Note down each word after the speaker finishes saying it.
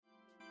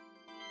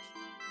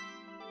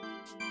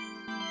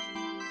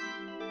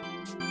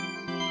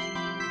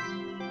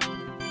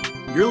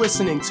You're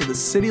listening to the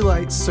City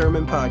Lights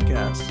Sermon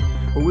Podcast,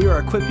 where we are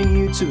equipping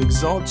you to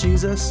exalt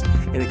Jesus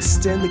and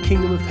extend the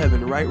kingdom of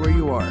heaven right where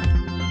you are.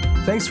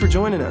 Thanks for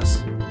joining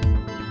us.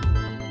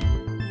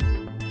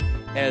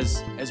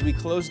 As we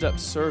closed up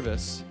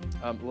service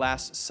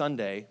last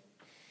Sunday,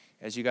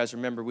 as you guys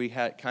remember, we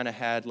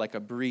had like a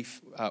brief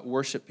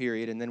worship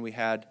period, and then we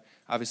had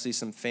obviously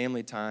some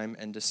family time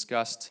and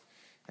discussed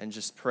and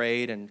just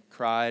prayed and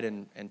cried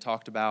and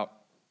talked about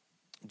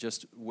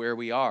just where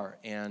we are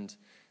and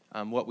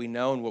what we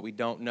know and what we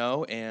don't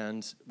know,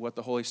 and what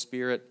the Holy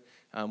Spirit,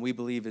 we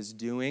believe, is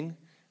doing,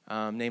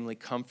 namely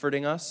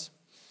comforting us.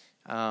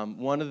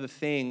 One of the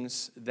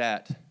things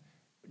that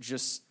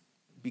just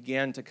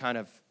began to kind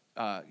of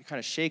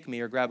shake me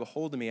or grab a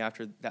hold of me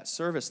after that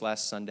service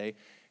last Sunday,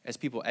 as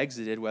people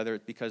exited, whether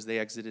it's because they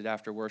exited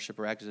after worship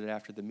or exited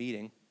after the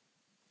meeting,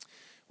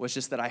 was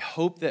just that I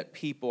hope that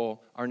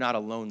people are not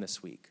alone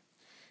this week.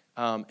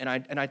 And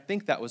I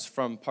think that was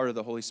from part of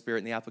the Holy Spirit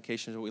and the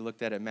applications that we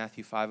looked at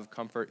Matthew 5 of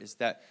comfort, is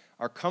that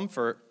our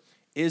comfort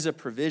is a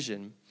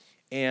provision,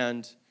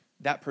 and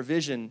that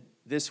provision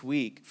this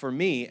week, for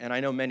me, and I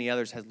know many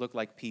others, has looked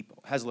like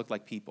people.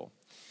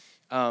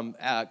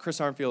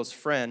 Chris Armfield's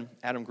friend,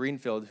 Adam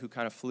Greenfield, who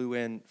kind of flew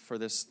in for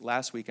this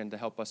last weekend to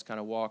help us kind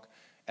of walk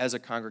as a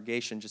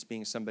congregation, just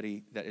being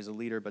somebody that is a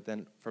leader, but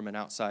then from an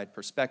outside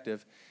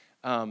perspective,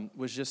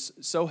 was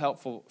just so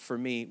helpful for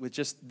me with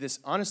just this.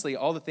 Honestly,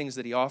 all the things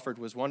that he offered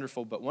was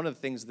wonderful, but one of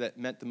the things that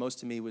meant the most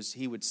to me was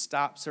he would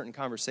stop certain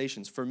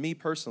conversations, for me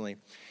personally,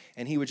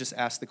 and he would just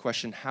ask the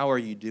question, "How are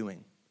you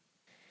doing?"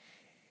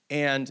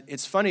 And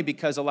it's funny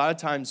because a lot of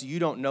times you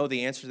don't know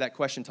the answer to that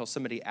question until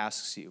somebody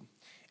asks you.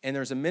 And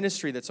there's a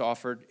ministry that's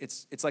offered.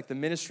 It's like the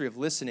ministry of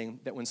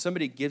listening, that when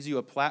somebody gives you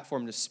a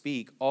platform to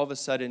speak, all of a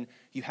sudden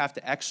you have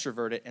to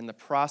extrovert it, and the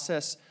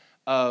process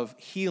of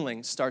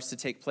healing starts to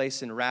take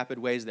place in rapid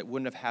ways that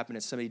wouldn't have happened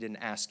if somebody didn't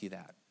ask you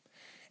that.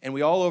 And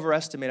we all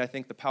overestimate, I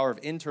think, the power of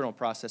internal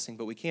processing,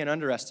 but we can't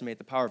underestimate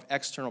the power of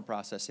external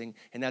processing,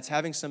 and that's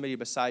having somebody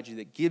beside you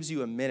that gives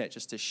you a minute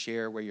just to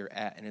share where you're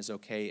at and is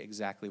okay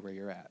exactly where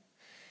you're at.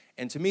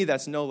 And to me,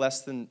 that's no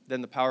less than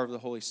the power of the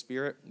Holy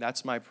Spirit.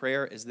 That's my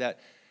prayer, is that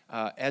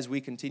as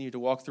we continue to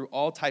walk through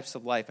all types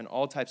of life and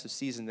all types of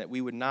season, that we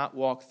would not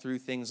walk through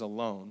things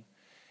alone,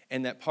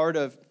 and that part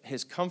of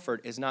his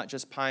comfort is not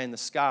just pie in the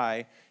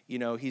sky,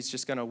 he's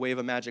just going to wave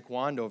a magic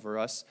wand over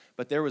us,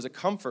 but there was a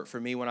comfort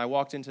for me when I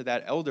walked into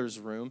that elders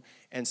room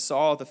and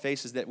saw the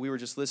faces that we were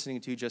just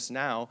listening to just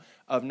now,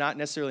 of not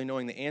necessarily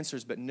knowing the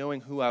answers, but knowing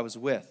who I was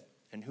with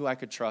and who I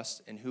could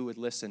trust and who would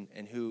listen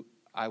and who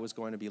I was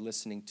going to be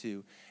listening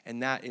to.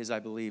 And that is, I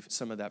believe,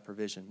 some of that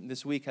provision.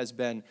 This week has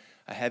been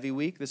a heavy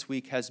week. This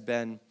week has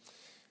been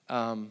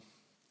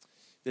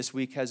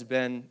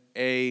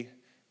a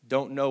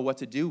don't know what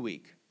to do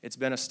week. It's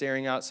been a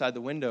staring outside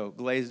the window,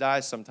 glazed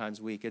eyes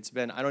sometimes week. It's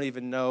been, I don't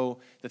even know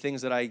the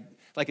things that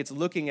it's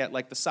looking at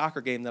like the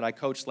soccer game that I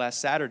coached last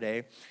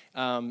Saturday,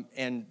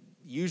 and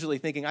usually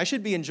thinking, I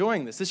should be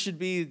enjoying this. This should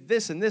be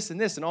this and this and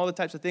this and all the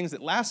types of things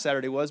that last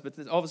Saturday was, but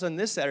all of a sudden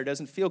this Saturday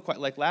doesn't feel quite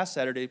like last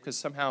Saturday because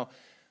somehow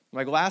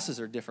my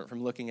glasses are different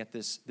from looking at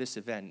this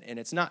event. And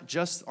it's not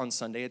just on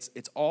Sunday,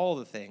 it's all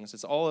the things.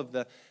 It's all of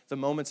the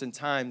moments in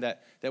time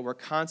that we're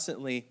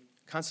constantly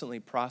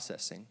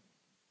processing.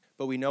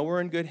 But we know we're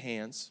in good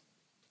hands,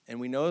 and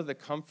we know the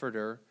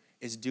Comforter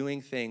is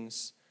doing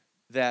things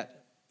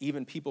that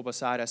even people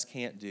beside us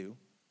can't do.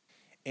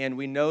 And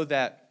we know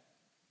that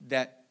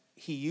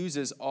he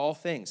uses all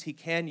things. He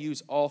can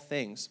use all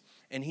things,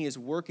 and he is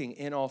working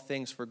in all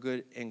things for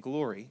good and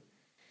glory.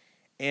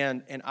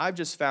 And I've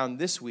just found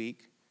this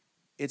week,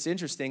 it's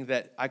interesting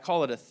that I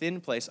call it a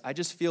thin place. I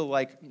just feel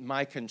like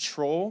my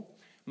control,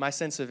 my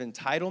sense of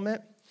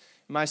entitlement,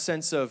 my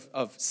sense of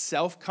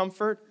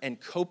self-comfort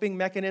and coping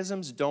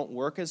mechanisms don't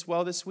work as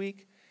well this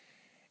week.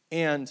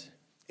 And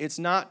it's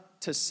not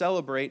to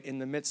celebrate in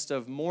the midst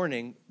of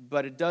mourning,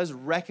 but it does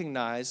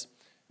recognize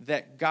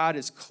that God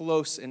is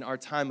close in our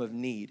time of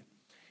need.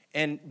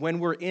 And when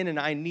we're in an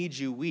I need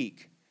you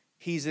week,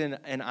 he's in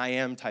an I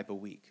am type of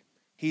week.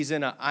 He's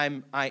in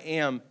I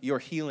am your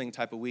healing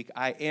type of week.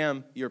 I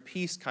am your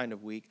peace kind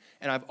of week.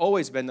 And I've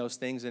always been those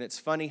things, and it's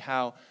funny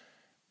how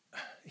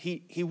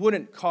he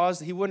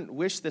wouldn't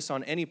wish this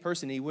on any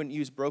person. He wouldn't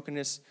use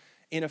brokenness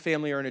in a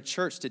family or in a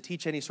church to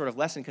teach any sort of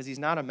lesson, because he's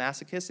not a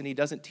masochist and he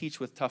doesn't teach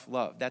with tough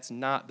love. That's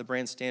not the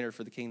brand standard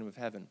for the kingdom of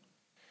heaven.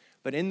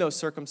 But in those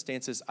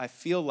circumstances, I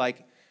feel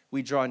like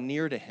we draw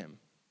near to him,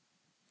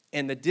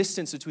 and the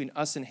distance between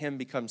us and him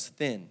becomes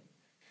thin.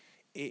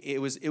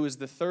 It was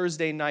the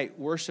Thursday night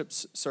worship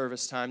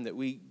service time that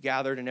we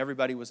gathered, and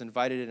everybody was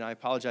invited. And I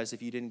apologize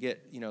if you didn't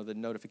get the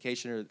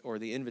notification or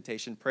the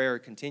invitation. Prayer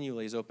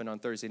continually is open on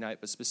Thursday night,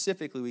 but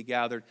specifically we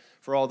gathered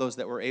for all those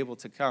that were able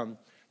to come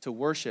to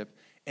worship.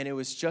 And it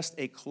was just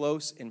a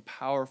close and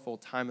powerful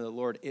time of the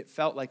Lord. It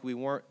felt like we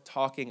weren't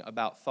talking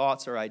about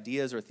thoughts or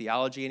ideas or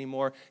theology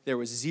anymore. There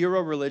was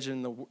zero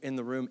religion in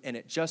the room, and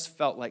it just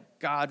felt like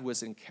God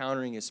was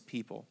encountering his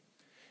people.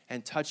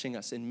 and touching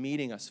us and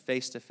meeting us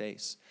face to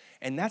face.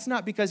 And that's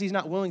not because he's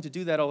not willing to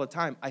do that all the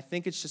time. I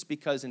think it's just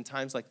because in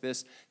times like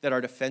this that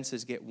our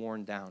defenses get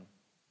worn down.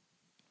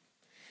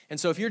 And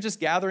so if you're just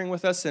gathering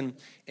with us and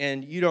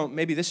you don't,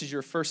 maybe this is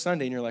your first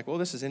Sunday and you're like, well,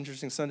 this is an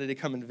interesting Sunday to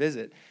come and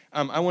visit.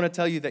 I want to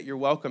tell you that you're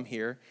welcome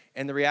here.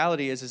 And the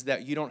reality is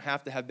that you don't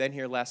have to have been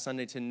here last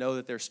Sunday to know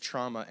that there's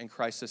trauma and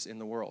crisis in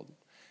the world.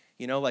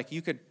 You know, like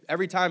you could,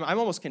 every time, I'm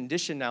almost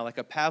conditioned now, like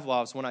a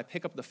Pavlov's, when I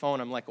pick up the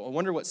phone, I'm like, well, I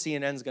wonder what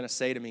CNN's going to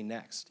say to me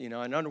next. You know,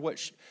 I wonder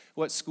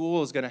what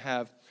school is going to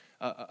have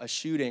a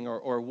shooting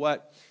or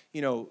what,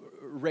 you know,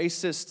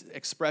 racist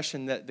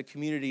expression that the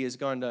community is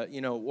going to, you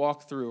know,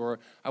 walk through. Or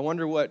I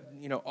wonder what,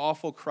 you know,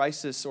 awful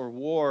crisis or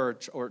war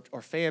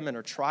or famine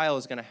or trial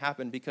is going to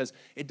happen, because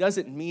it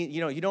doesn't mean,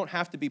 you know, you don't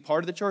have to be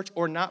part of the church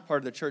or not part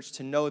of the church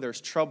to know there's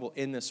trouble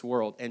in this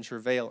world and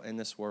travail in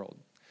this world.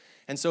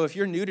 And so if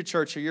you're new to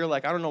church or you're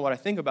like, I don't know what I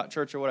think about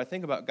church or what I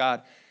think about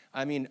God,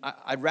 I mean,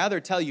 I'd rather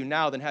tell you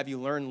now than have you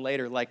learn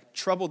later. Like,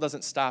 trouble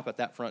doesn't stop at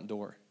that front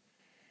door.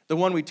 The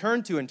one we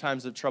turn to in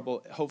times of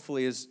trouble,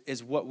 hopefully,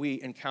 is what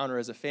we encounter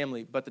as a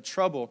family. But the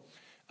trouble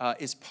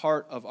is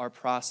part of our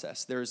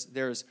process.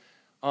 There's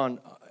on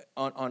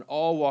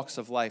all walks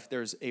of life,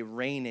 there's a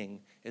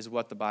reigning, is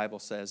what the Bible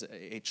says,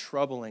 a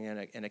troubling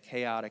and a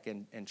chaotic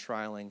and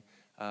trialing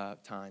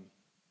time.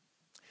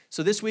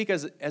 So this week,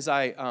 as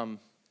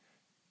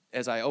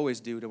I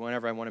always do, to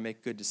whenever I want to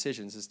make good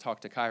decisions, is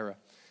talk to Kyra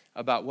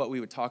about what we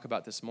would talk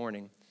about this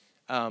morning.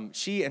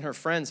 She and her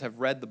friends have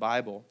read the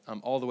Bible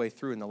all the way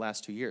through in the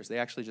last 2 years. They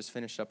actually just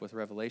finished up with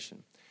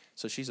Revelation.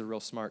 So she's a real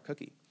smart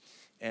cookie.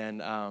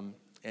 And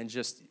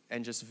just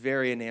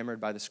very enamored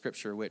by the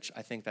Scripture, which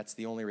I think that's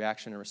the only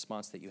reaction and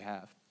response that you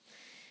have.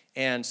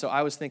 And so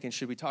I was thinking,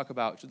 should we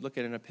look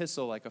at an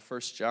epistle like a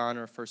 1 John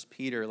or 1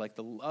 Peter, like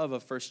the love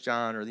of 1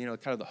 John, or, you know,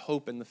 kind of the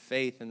hope and the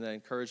faith and the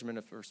encouragement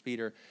of 1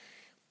 Peter.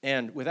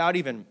 And without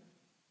even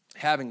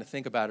having to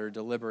think about it or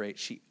deliberate,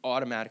 she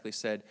automatically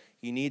said,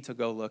 you need to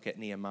go look at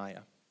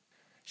Nehemiah.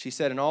 She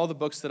said, in all the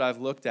books that I've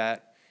looked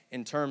at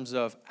in terms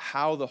of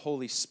how the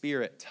Holy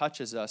Spirit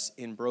touches us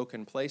in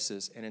broken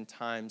places and in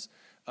times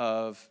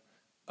of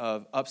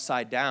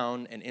upside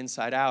down and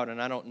inside out,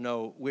 and I don't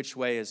know which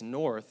way is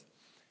north,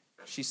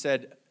 she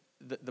said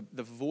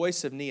the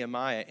voice of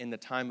Nehemiah in the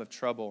time of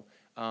trouble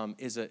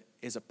is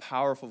a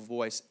powerful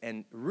voice,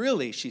 and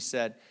really, she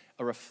said,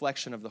 a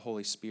reflection of the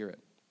Holy Spirit.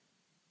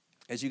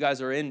 As you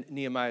guys are in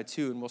Nehemiah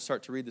 2, and we'll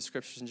start to read the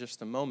scriptures in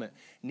just a moment,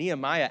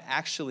 Nehemiah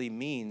actually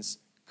means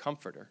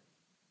comforter.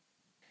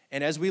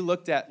 And as we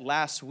looked at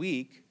last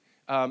week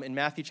in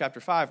Matthew chapter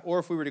 5, or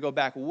if we were to go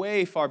back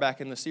way far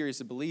back in the series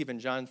to Believe in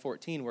John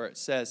 14, where it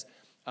says,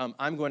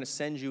 I'm going to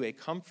send you a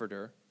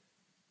comforter.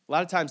 A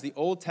lot of times the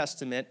Old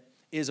Testament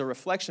is a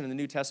reflection of the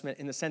New Testament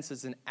in the sense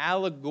it's an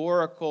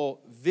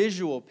allegorical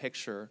visual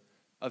picture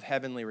of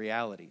heavenly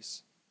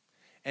realities.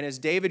 And as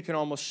David can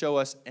almost show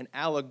us an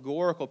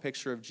allegorical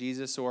picture of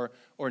Jesus, or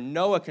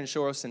Noah can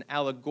show us an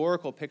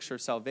allegorical picture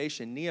of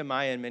salvation,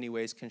 Nehemiah in many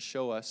ways can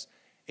show us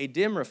a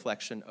dim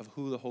reflection of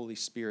who the Holy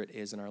Spirit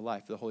is in our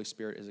life. The Holy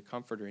Spirit is a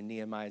comforter, and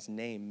Nehemiah's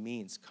name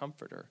means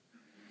comforter.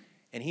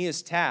 And he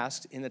is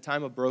tasked in the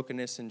time of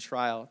brokenness and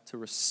trial to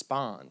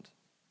respond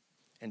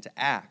and to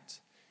act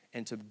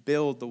and to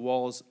build the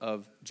walls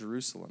of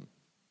Jerusalem.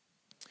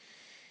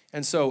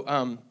 And so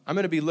I'm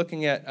going to be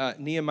looking at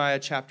Nehemiah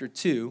chapter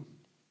 2.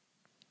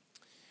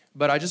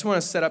 But I just want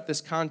to set up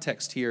this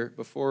context here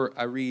before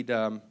I read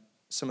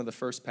some of the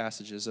first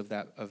passages of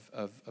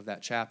that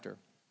chapter.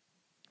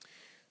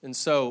 And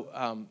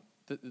so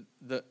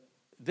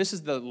this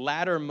is the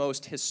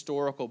latter-most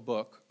historical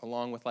book,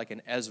 along with like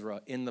an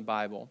Ezra in the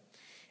Bible,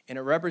 and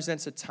it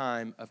represents a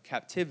time of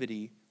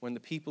captivity when the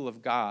people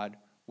of God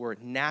were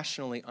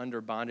nationally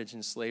under bondage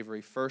and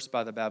slavery, first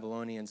by the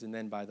Babylonians and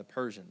then by the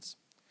Persians.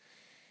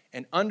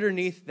 And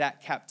underneath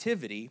that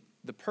captivity,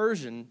 the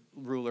Persian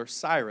ruler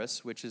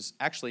Cyrus, which is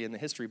actually in the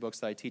history books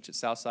that I teach at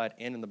Southside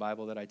and in the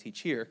Bible that I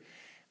teach here,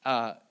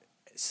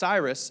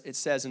 Cyrus, it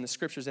says in the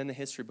scriptures and the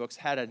history books,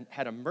 had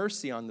a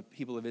mercy on the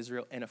people of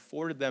Israel and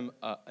afforded them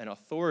an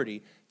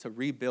authority to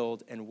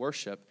rebuild and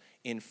worship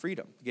in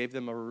freedom, gave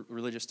them a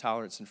religious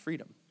tolerance and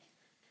freedom.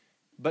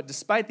 But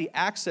despite the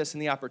access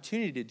and the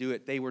opportunity to do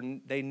it,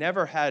 they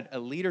never had a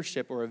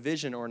leadership or a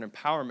vision or an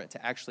empowerment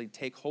to actually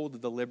take hold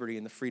of the liberty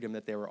and the freedom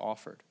that they were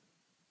offered.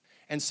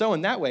 And so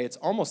in that way, it's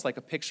almost like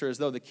a picture as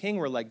though the king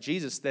were like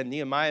Jesus, then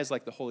Nehemiah is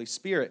like the Holy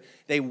Spirit.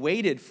 They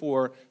waited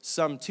for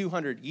some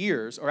 200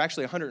 years, or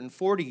actually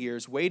 140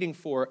 years, waiting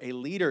for a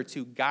leader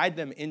to guide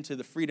them into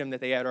the freedom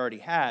that they had already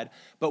had.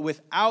 But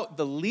without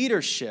the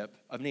leadership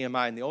of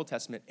Nehemiah in the Old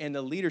Testament and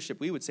the leadership,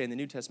 we would say, in the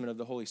New Testament of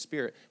the Holy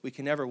Spirit, we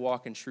can never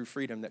walk in true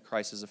freedom that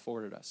Christ has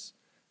afforded us.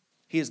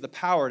 He has the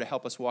power to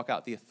help us walk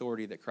out the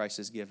authority that Christ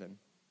has given.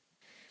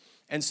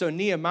 And so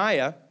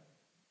Nehemiah,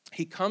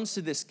 he comes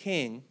to this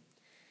king,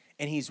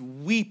 and he's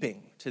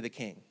weeping to the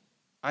king.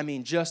 I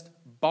mean, just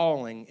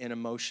bawling in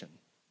emotion.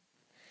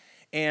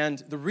 And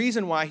the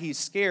reason why he's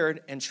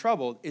scared and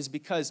troubled is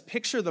because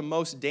picture the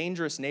most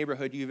dangerous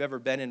neighborhood you've ever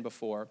been in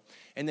before,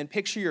 and then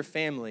picture your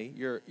family,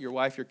 your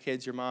wife, your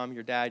kids, your mom,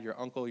 your dad, your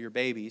uncle, your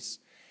babies,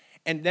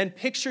 and then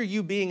picture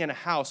you being in a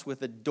house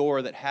with a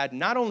door that had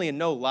not only a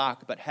no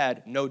lock, but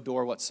had no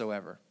door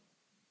whatsoever.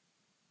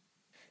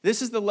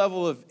 This is the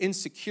level of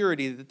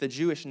insecurity that the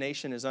Jewish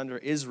nation is under.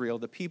 Israel,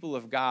 the people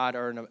of God,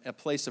 are in a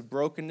place of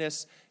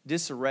brokenness,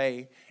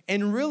 disarray,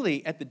 and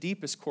really, at the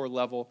deepest core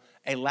level,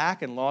 a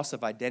lack and loss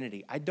of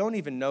identity. I don't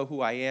even know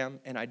who I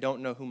am, and I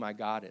don't know who my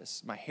God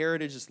is. My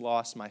heritage is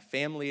lost. My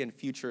family and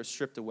future is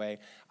stripped away.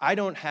 I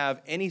don't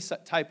have any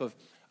type of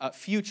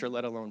future,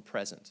 let alone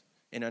present,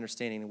 in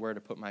understanding where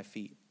to put my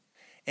feet.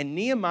 And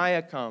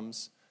Nehemiah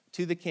comes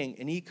to the king,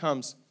 and he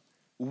comes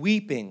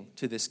weeping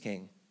to this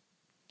king.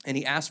 And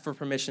he asked for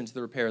permission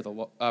to repair the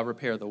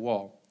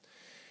wall.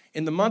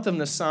 In the month of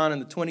Nisan, in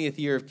the 20th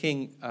year of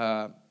King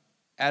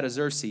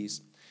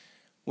Artaxerxes,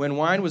 when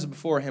wine was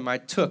before him,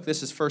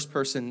 this is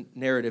first-person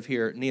narrative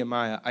here,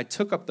 Nehemiah, I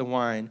took up the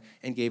wine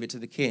and gave it to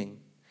the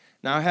king.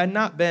 Now I had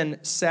not been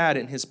sad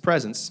in his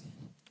presence.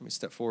 Let me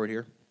step forward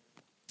here.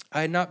 I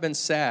had not been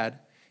sad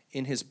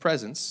in his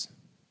presence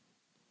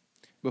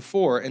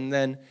before, and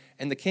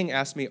the king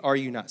asked me, are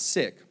you not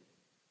sick?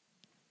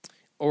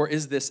 Or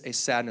is this a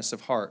sadness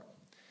of heart?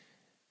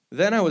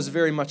 Then I was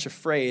very much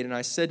afraid, and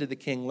I said to the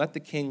king, let the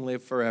king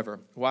live forever.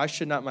 Why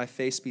should not my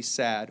face be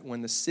sad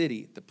when the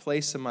city, the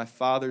place of my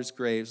father's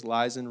graves,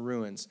 lies in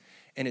ruins,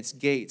 and its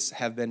gates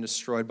have been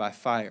destroyed by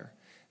fire?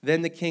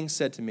 Then the king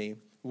said to me,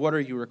 what are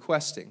you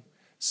requesting?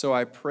 So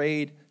I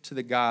prayed to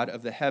the God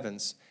of the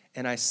heavens,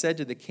 and I said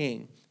to the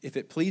king, if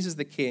it pleases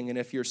the king, and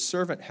if your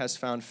servant has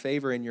found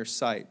favor in your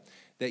sight,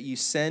 that you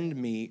send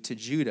me to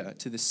Judah,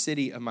 to the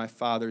city of my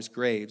father's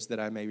graves, that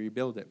I may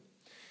rebuild it.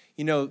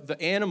 You know, the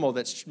animal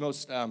that's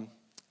most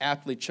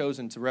aptly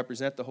chosen to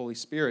represent the Holy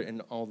Spirit in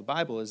all the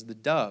Bible is the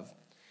dove.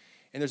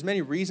 And there's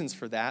many reasons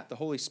for that. The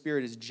Holy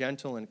Spirit is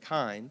gentle and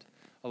kind.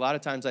 A lot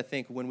of times I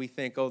think when we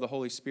think, the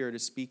Holy Spirit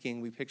is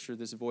speaking, we picture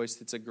this voice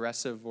that's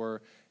aggressive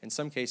or, in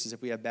some cases,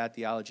 if we have bad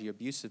theology,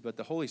 abusive. But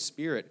the Holy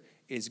Spirit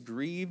is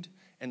grieved,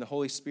 and the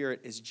Holy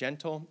Spirit is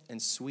gentle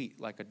and sweet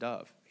like a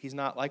dove. He's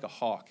not like a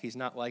hawk. He's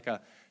not like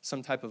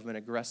some type of an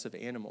aggressive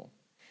animal.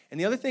 And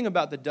the other thing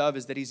about the dove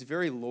is that he's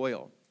very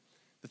loyal.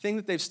 The thing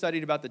that they've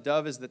studied about the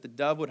dove is that the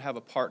dove would have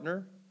a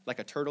partner, like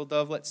a turtle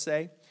dove, let's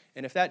say.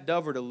 And if that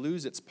dove were to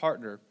lose its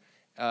partner,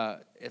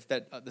 the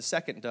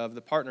second dove,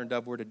 the partner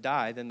dove, were to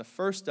die, then the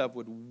first dove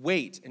would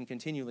wait and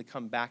continually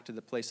come back to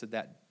the place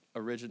that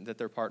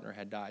their partner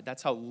had died.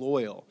 That's how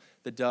loyal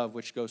the dove,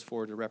 which goes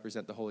forward to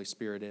represent the Holy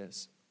Spirit,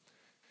 is.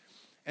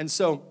 And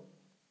so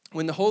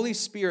when the Holy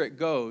Spirit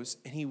goes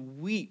and he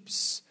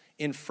weeps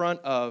in front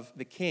of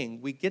the king,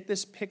 we get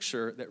this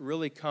picture that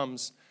really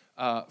comes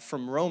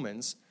from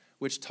Romans,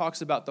 which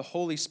talks about the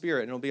Holy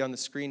Spirit, and it'll be on the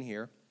screen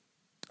here.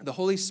 The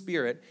Holy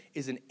Spirit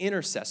is an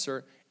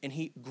intercessor, and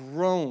he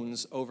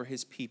groans over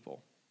his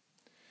people.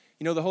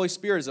 You know, the Holy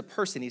Spirit is a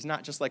person. He's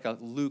not just like a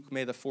Luke,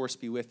 may the force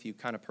be with you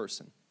kind of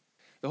person.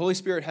 The Holy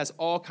Spirit has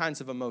all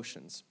kinds of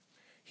emotions.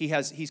 He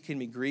can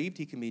be grieved,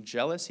 he can be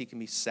jealous, he can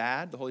be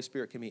sad. The Holy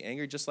Spirit can be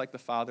angry, just like the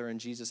Father and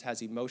Jesus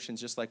has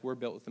emotions, just like we're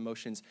built with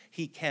emotions.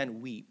 He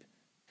can weep.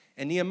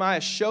 And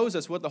Nehemiah shows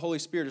us what the Holy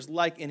Spirit is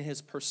like in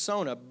his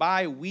persona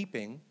by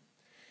weeping,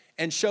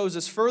 and shows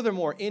us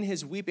furthermore in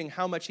his weeping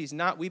how much he's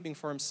not weeping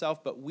for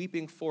himself, but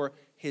weeping for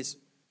his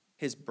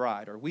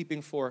bride, or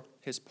weeping for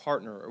his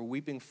partner, or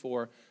weeping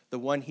for the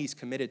one he's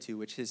committed to,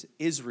 which is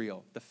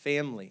Israel, the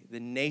family, the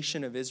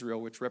nation of Israel,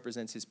 which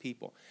represents his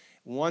people.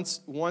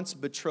 Once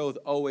betrothed,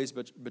 always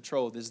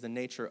betrothed is the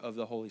nature of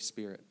the Holy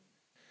Spirit.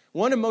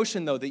 One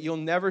emotion, though, that you'll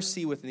never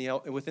see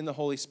within the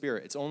Holy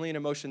Spirit, it's only an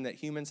emotion that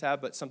humans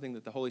have, but something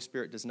that the Holy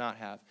Spirit does not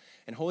have.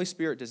 And Holy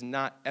Spirit does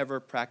not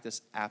ever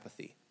practice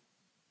apathy.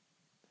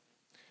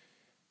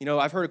 You know,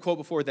 I've heard a quote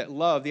before that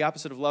love, the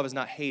opposite of love is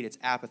not hate, it's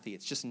apathy.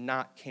 It's just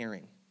not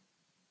caring.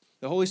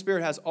 The Holy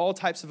Spirit has all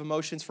types of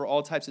emotions for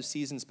all types of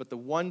seasons, but the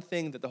one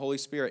thing that the Holy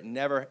Spirit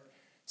never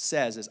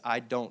says is, I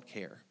don't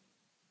care.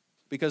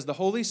 Because the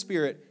Holy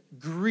Spirit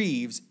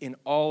grieves in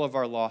all of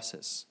our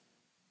losses.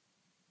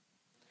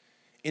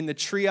 In the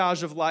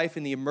triage of life,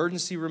 in the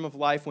emergency room of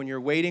life, when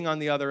you're waiting on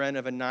the other end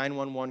of a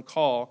 911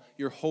 call,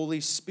 your Holy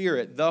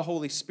Spirit, the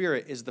Holy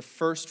Spirit, is the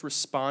first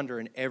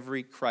responder in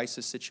every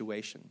crisis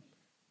situation.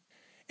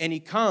 And he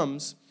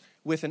comes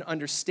with an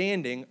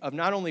understanding of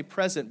not only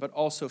present but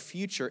also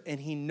future,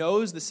 and he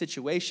knows the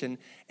situation,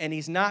 and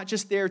he's not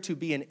just there to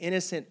be an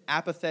innocent,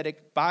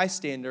 apathetic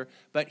bystander,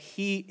 but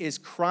he is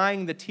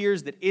crying the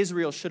tears that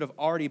Israel should have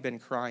already been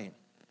crying.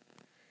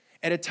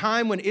 At a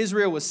time when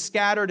Israel was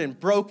scattered and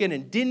broken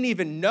and didn't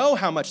even know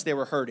how much they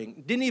were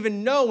hurting, didn't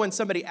even know when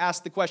somebody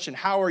asked the question,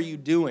 how are you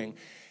doing?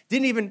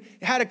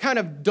 Had a kind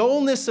of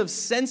dullness of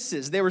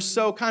senses. They were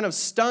so kind of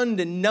stunned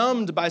and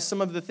numbed by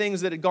some of the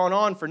things that had gone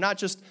on for not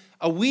just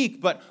a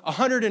week, but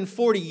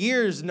 140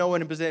 years. No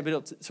one was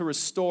able to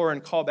restore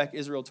and call back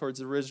Israel towards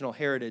the original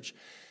heritage.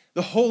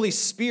 The Holy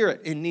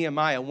Spirit in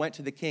Nehemiah went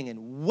to the king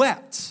and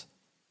wept.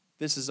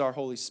 This is our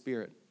Holy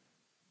Spirit.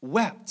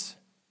 Wept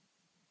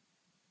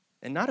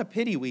and not a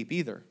pity weep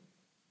either.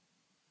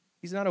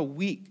 He's not a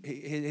weak,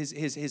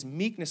 his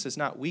meekness is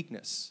not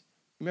weakness.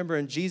 Remember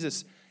in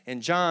Jesus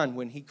and John,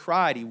 when he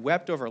cried, he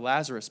wept over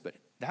Lazarus, but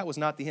that was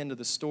not the end of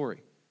the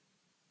story.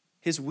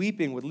 His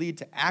weeping would lead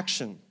to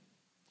action.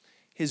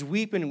 His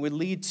weeping would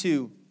lead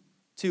to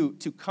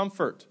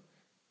comfort,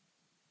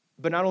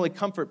 but not only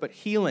comfort, but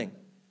healing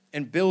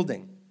and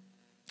building.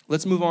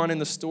 Let's move on in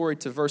the story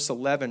to verse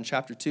 11,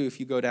 chapter 2, if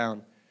you go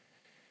down.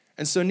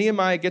 And so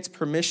Nehemiah gets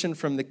permission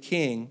from the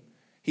king.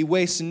 He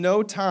wastes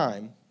no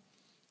time.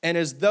 And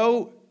as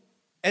though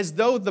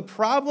the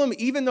problem,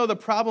 even though the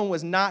problem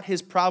was not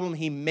his problem,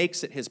 he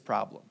makes it his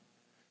problem.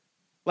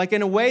 Like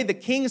in a way, the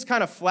king's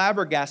kind of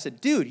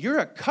flabbergasted. Dude, you're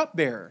a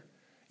cupbearer.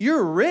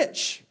 You're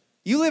rich.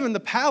 You live in the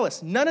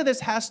palace. None of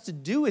this has to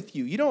do with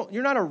you.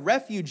 You're not a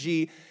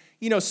refugee,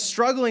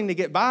 struggling to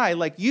get by.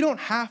 Like, you don't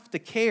have to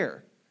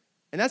care.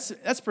 And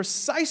that's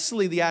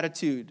precisely the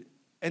attitude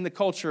and the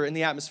culture and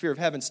the atmosphere of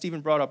heaven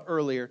Stephen brought up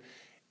earlier,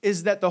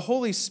 is that the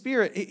Holy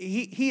Spirit,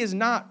 he is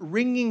not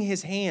wringing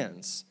his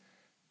hands,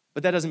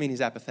 but that doesn't mean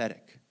he's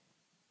apathetic.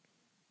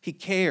 He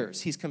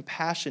cares. He's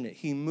compassionate.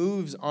 He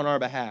moves on our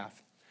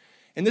behalf.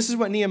 And this is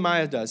what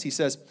Nehemiah does. He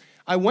says,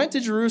 I went to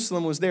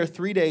Jerusalem, was there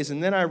 3 days,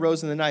 and then I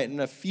rose in the night, and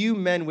a few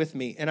men with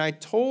me, and I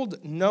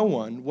told no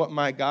one what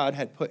my God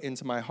had put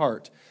into my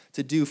heart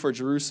to do for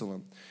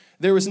Jerusalem.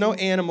 There was no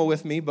animal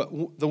with me,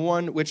 but the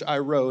one which I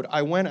rode.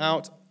 I went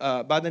out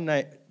by the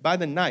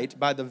night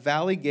by the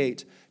valley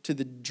gate to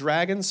the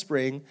dragon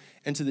spring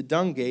and to the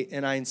dung gate,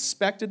 and I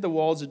inspected the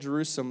walls of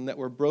Jerusalem that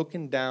were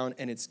broken down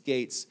and its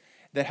gates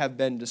that have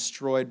been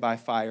destroyed by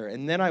fire.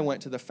 And then I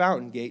went to the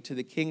fountain gate, to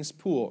the king's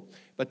pool,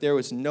 but there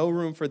was no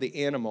room for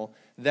the animal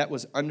that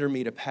was under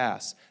me to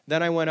pass.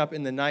 Then I went up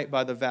in the night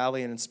by the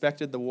valley and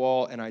inspected the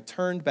wall, and I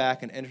turned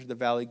back and entered the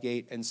valley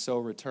gate, and so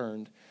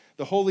returned.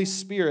 The Holy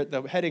Spirit,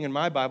 the heading in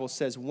my Bible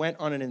says, went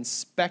on an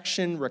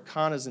inspection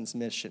reconnaissance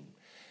mission.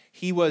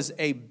 He was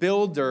a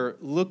builder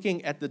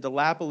looking at the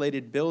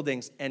dilapidated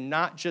buildings and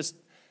not just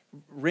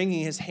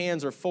wringing his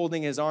hands or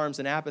folding his arms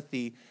in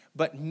apathy,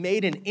 but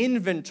made an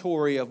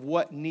inventory of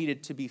what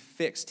needed to be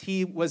fixed.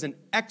 He was an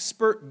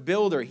expert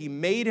builder. He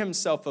made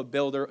himself a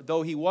builder,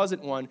 though he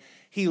wasn't one.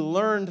 He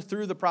learned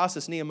through the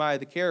process, Nehemiah,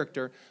 the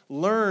character,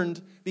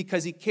 learned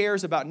because he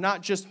cares about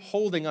not just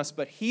holding us,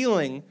 but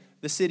healing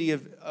the city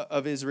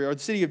of Israel, or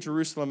the city of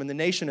Jerusalem and the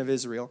nation of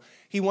Israel.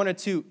 He wanted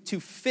to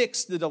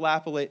fix the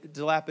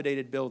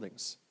dilapidated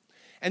buildings.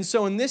 And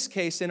so in this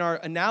case, in our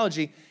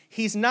analogy,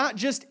 he's not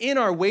just in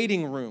our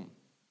waiting room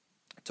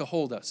to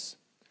hold us,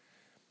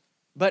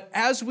 but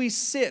as we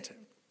sit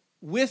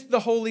with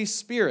the Holy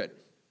Spirit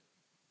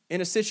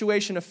in a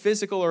situation of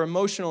physical or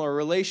emotional or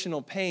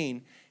relational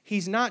pain,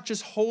 he's not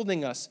just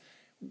holding us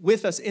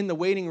with us in the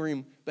waiting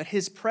room, but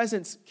his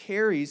presence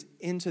carries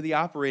into the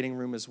operating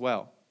room as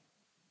well.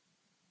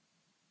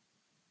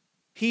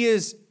 He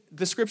is,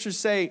 the scriptures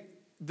say,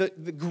 the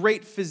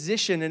great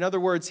physician. In other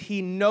words,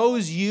 he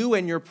knows you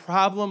and your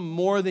problem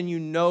more than you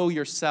know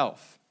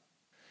yourself.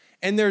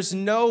 And there's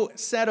no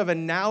set of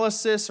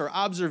analysis or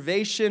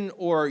observation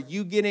or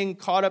you getting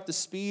caught up to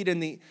speed in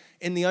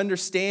the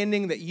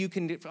understanding that you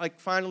can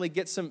finally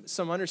get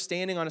some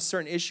understanding on a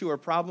certain issue or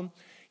problem.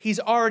 He's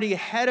already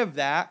ahead of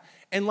that.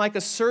 And like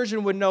a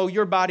surgeon would know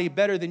your body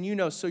better than you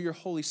know, so your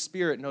Holy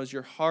Spirit knows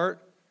your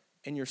heart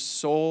and your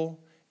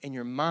soul and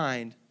your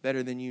mind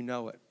better than you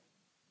know it.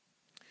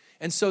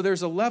 And so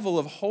there's a level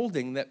of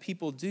holding that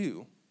people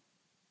do.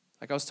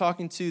 Like I was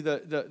talking to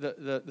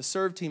the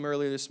serve team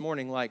earlier this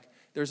morning, like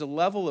there's a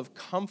level of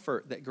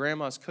comfort that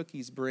grandma's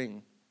cookies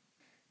bring,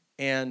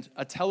 and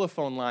a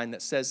telephone line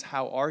that says,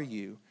 how are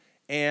you?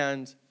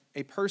 And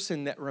a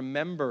person that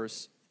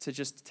remembers to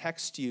just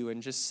text you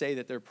and just say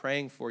that they're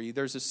praying for you.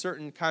 There's a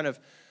certain kind of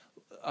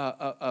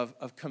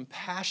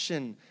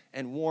compassion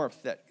and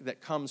warmth that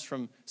comes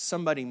from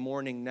somebody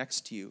mourning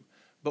next to you.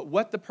 But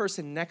what the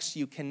person next to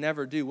you can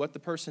never do, what the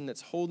person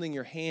that's holding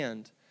your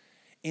hand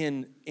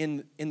in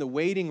the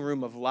waiting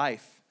room of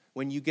life,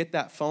 when you get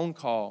that phone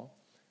call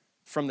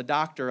from the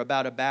doctor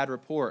about a bad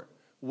report,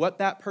 what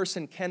that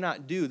person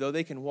cannot do, though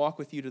they can walk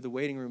with you to the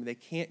waiting room, they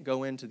can't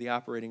go into the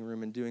operating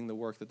room and doing the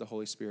work that the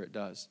Holy Spirit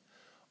does.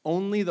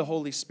 Only the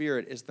Holy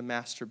Spirit is the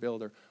master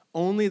builder.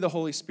 Only the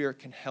Holy Spirit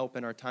can help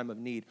in our time of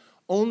need.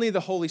 Only the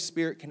Holy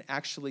Spirit can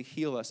actually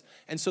heal us.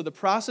 And so the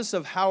process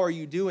of how are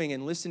you doing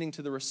and listening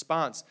to the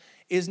response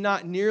is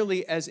not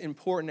nearly as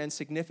important and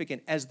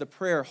significant as the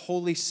prayer,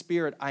 Holy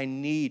Spirit, I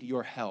need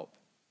your help.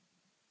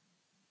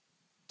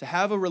 To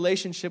have a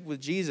relationship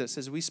with Jesus,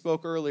 as we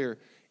spoke earlier,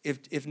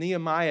 if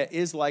Nehemiah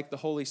is like the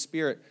Holy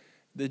Spirit,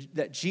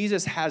 that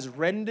Jesus has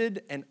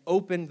rendered and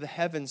opened the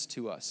heavens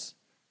to us.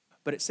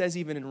 But it says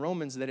even in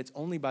Romans that it's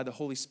only by the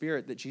Holy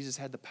Spirit that Jesus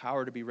had the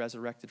power to be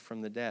resurrected from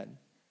the dead.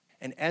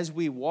 And as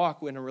we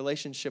walk in a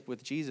relationship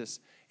with Jesus,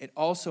 it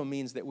also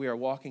means that we are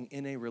walking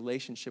in a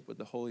relationship with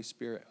the Holy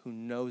Spirit who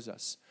knows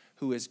us,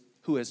 who has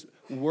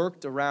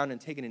worked around and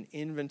taken an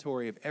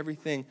inventory of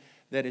everything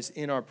that is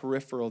in our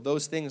peripheral,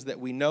 those things that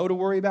we know to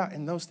worry about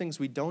and those things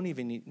we don't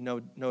even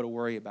know to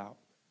worry about.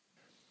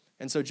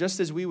 And so just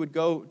as we would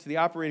go to the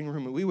operating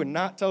room and we would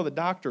not tell the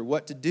doctor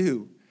what to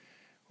do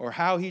or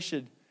how he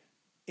should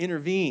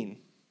intervene,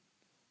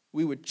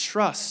 we would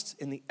trust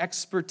in the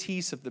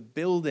expertise of the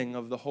building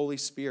of the Holy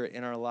Spirit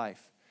in our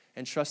life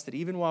and trust that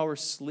even while we're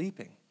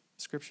sleeping,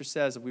 Scripture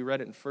says, we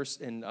read it in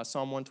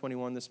Psalm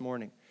 121 this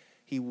morning,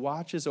 He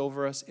watches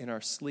over us in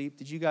our sleep.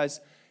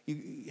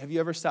 Have you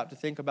ever stopped to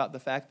think about the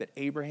fact that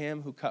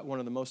Abraham, who cut one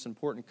of the most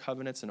important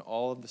covenants in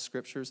all of the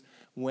Scriptures,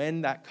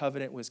 when that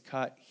covenant was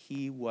cut,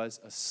 he was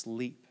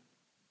asleep.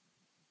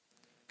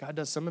 God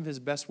does some of His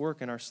best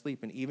work in our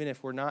sleep, and even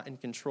if we're not in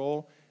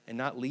control and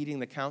not leading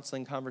the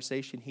counseling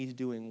conversation, He's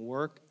doing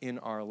work in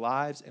our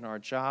lives, and our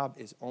job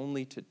is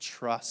only to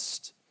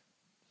trust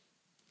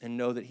and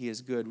know that He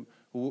is good.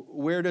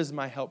 Where does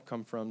my help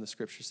come from? The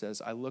Scripture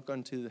says, I look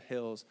unto the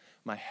hills.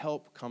 My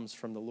help comes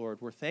from the Lord.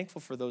 We're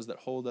thankful for those that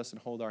hold us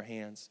and hold our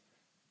hands,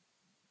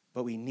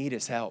 but we need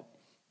His help.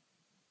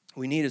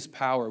 We need His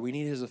power. We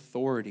need His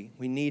authority.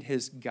 We need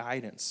His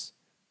guidance.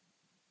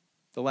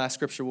 The last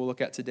scripture we'll look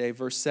at today,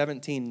 verse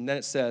 17, and then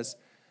it says,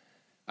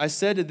 I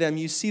said to them,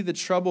 you see the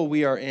trouble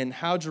we are in,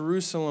 how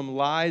Jerusalem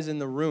lies in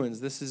the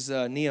ruins. This is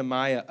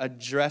Nehemiah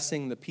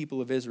addressing the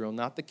people of Israel,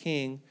 not the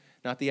king,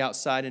 not the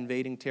outside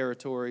invading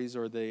territories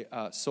or the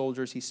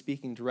soldiers. He's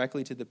speaking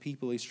directly to the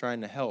people He's trying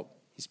to help.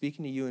 He's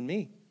speaking to you and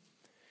me.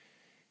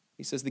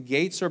 He says, the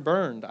gates are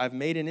burned. I've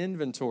made an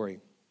inventory.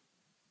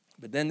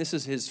 But then this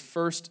is his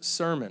first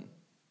sermon.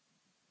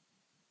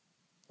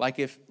 Like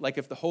if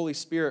the Holy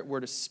Spirit were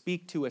to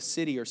speak to a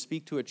city or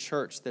speak to a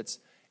church that's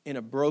in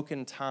a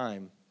broken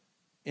time,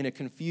 in a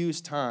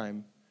confused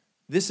time,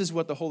 this is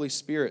what the Holy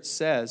Spirit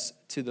says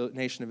to the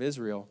nation of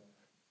Israel.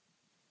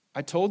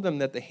 I told them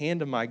that the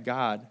hand of my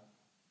God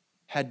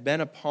had been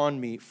upon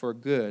me for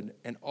good,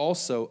 and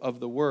also of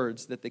the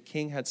words that the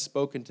king had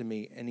spoken to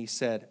me, and he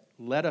said,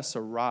 let us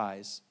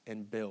arise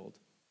and build.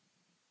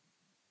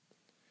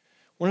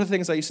 One of the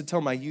things I used to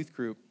tell my youth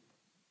group,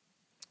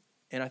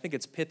 and I think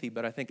it's pithy,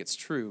 but I think it's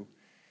true,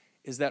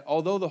 is that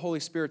although the Holy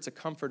Spirit's a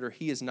comforter,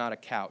 He is not a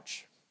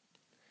couch.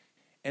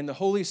 And the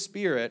Holy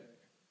Spirit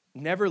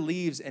never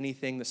leaves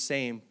anything the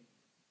same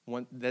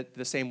way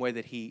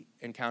that He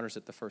encounters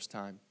it the first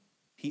time.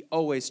 He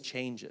always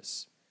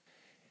changes.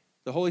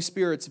 The Holy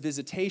Spirit's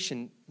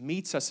visitation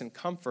meets us in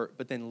comfort,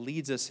 but then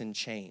leads us in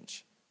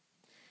change.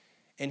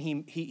 And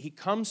He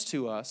comes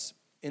to us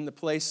in the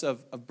place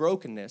of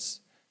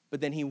brokenness,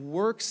 but then He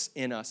works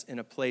in us in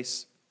a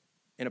place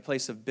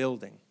of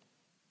building.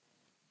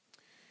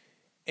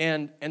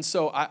 And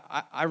so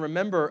I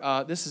remember,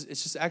 it's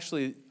just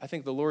actually, I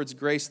think the Lord's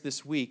grace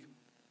this week,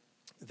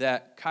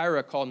 that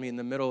Kyra called me in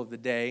the middle of the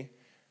day,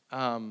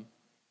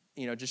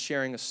 just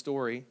sharing a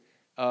story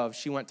of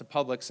she went to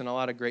Publix, and a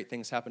lot of great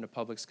things happen to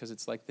Publix because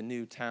it's like the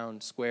new town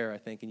square, I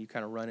think, and you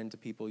kind of run into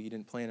people you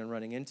didn't plan on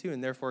running into,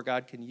 and therefore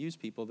God can use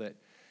people that,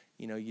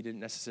 you didn't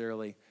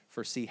necessarily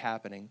foresee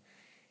happening.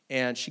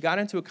 And she got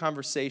into a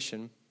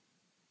conversation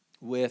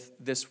with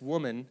this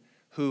woman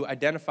who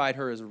identified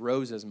her as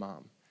Rose's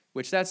mom,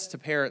 which that's to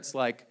parents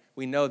like,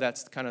 we know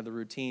that's kind of the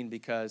routine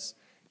because,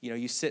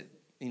 you sit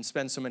and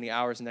spend so many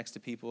hours next to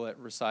people at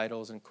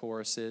recitals and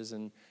choruses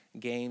and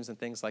games and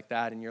things like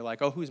that, and you're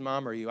like, oh, whose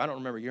mom are you? I don't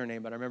remember your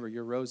name, but I remember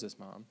you're Rose's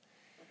mom.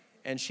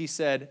 And she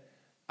said,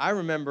 I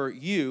remember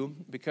you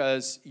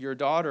because your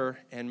daughter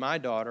and my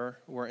daughter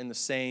were in the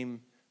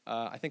same,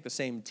 the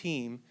same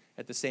team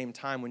at the same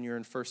time when you were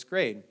in first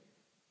grade.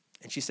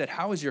 And she said,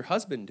 how is your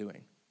husband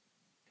doing?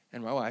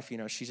 And my wife,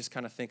 she's just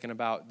kind of thinking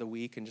about the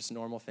week and just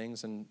normal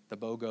things and the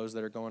BOGOs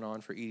that are going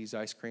on for Edie's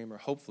Ice Cream or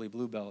hopefully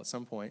Bluebell at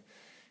some point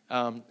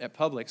at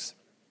Publix.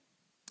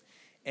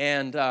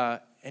 And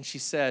she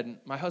said,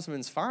 my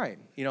husband's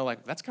fine.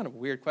 That's kind of a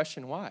weird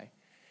question. Why?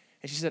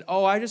 And she said,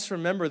 I just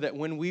remember that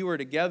when we were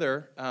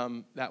together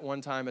that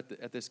one time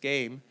at this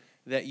game,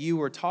 that you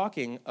were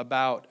talking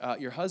about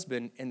your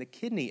husband and the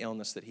kidney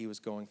illness that he was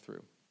going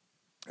through.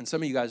 And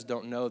some of you guys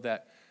don't know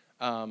that,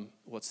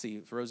 let's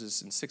see, Rose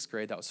is in 6th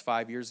grade. That was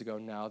 5 years ago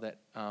now that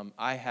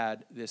I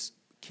had this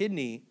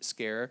kidney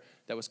scare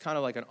that was kind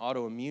of like an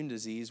autoimmune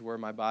disease where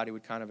my body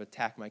would kind of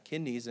attack my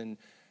kidneys, and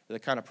the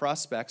kind of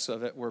prospects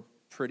of it were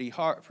pretty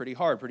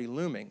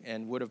looming,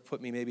 and would have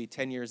put me maybe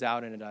 10 years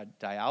out in a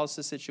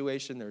dialysis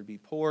situation. There would be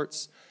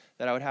ports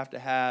that I would have to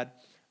have.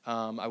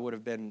 I would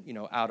have been,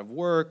 out of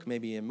work,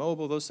 maybe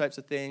immobile, those types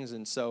of things.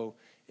 And so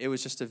it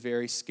was just a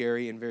very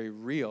scary and very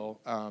real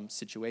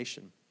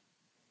situation.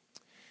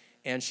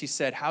 And she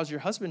said, how's your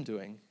husband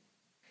doing?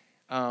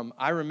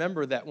 I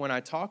remember that when I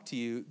talked to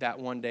you that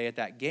one day at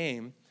that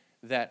game,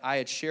 that I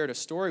had shared a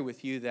story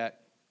with you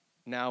that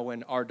now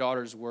when our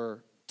daughters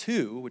were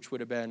 2, which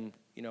would have been,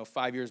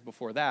 5 years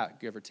before that,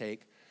 give or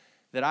take,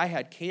 that I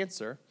had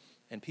cancer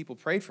and people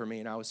prayed for me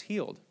and I was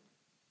healed.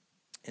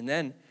 And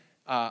then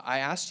I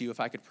asked you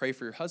if I could pray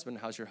for your husband.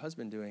 How's your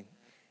husband doing?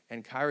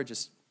 And Kyra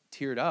just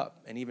teared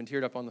up and even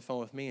teared up on the phone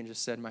with me and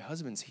just said, my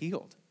husband's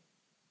healed.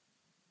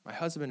 My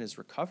husband is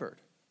recovered.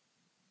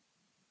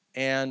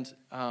 And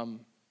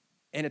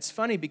it's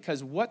funny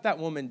because what that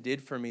woman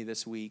did for me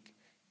this week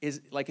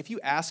is like, if you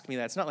ask me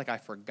that, it's not like I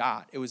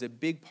forgot. It was a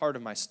big part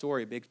of my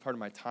story, a big part of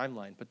my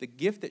timeline. But the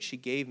gift that she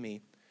gave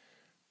me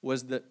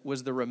was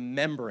the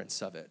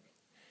remembrance of it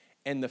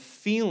and the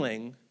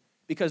feeling.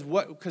 Because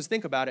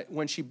think about it,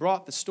 when she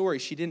brought the story,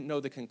 she didn't know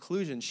the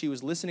conclusion. She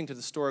was listening to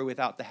the story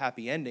without the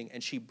happy ending,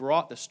 and she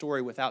brought the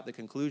story without the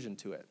conclusion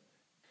to it.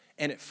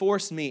 And it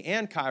forced me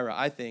and Kyra,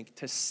 I think,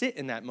 to sit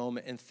in that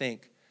moment and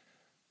think,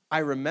 I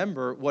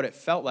remember what it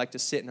felt like to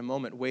sit in a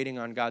moment waiting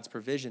on God's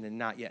provision and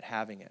not yet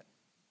having it.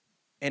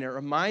 And it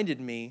reminded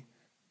me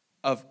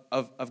of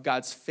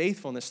God's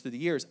faithfulness through the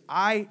years.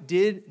 I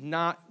did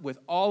not, with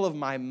all of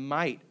my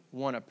might,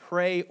 want to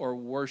pray or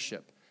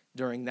worship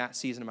during that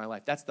season of my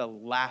life. That's the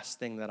last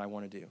thing that I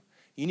want to do.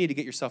 You need to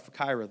get yourself a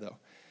Kyra, though,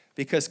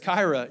 because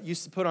Kyra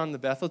used to put on the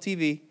Bethel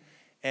TV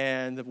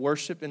and the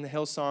worship and the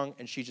Hillsong,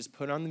 and she just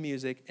put on the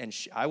music, and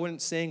I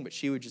wouldn't sing, but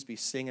she would just be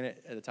singing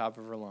it at the top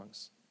of her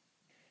lungs.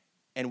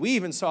 And we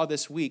even saw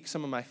this week,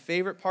 some of my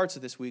favorite parts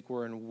of this week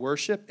were in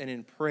worship and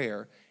in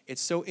prayer.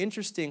 It's so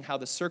interesting how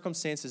the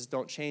circumstances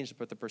don't change,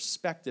 but the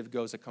perspective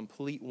goes a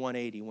complete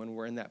 180 when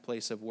we're in that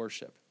place of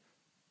worship.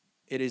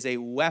 It is a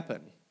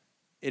weapon.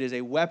 It is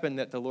a weapon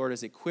that the Lord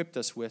has equipped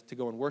us with to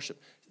go and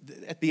worship.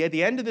 At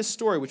the end of this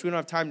story, which we don't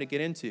have time to get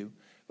into,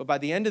 but by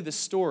the end of this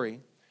story,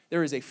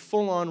 there is a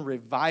full-on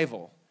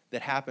revival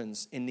that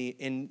happens in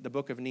the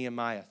book of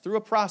Nehemiah through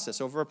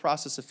over a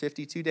process of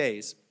 52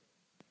 days,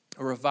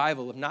 a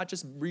revival of not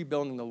just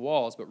rebuilding the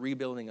walls, but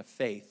rebuilding a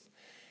faith.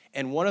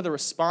 And one of the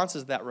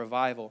responses to that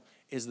revival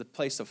is the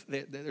place of,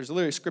 there's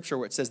literally a scripture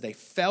where it says they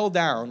fell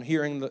down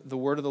hearing the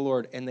word of the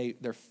Lord, and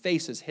their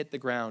faces hit the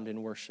ground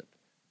in worship.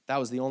 That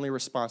was the only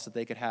response that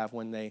they could have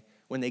when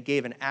they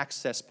gave an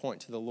access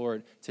point to the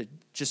Lord to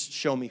just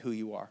show me who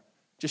you are.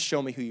 Just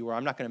show me who you are.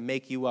 I'm not going to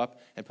make you up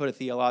and put a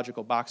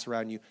theological box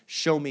around you.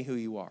 Show me who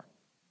you are.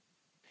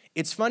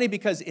 It's funny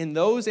because in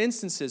those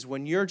instances,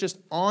 when you're just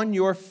on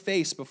your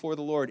face before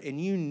the Lord and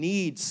you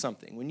need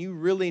something, when you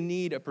really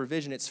need a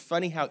provision, it's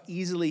funny how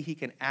easily he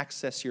can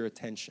access your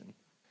attention.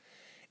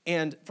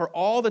 And for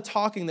all the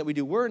talking that we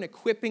do, we're an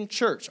equipping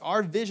church.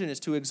 Our vision is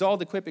to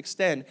exalt, equip,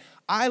 extend.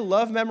 I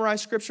love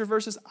memorized scripture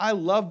verses. I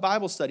love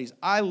Bible studies.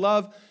 I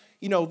love,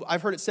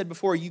 I've heard it said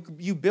before,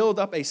 you build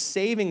up a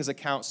savings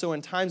account so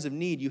in times of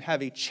need you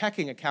have a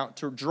checking account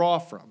to draw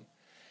from.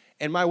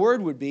 And my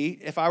word would be,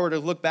 if I were to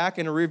look back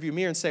in a rearview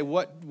mirror and say,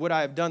 what would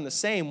I have done the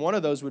same? One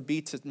of those would be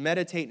to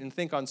meditate and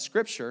think on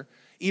Scripture,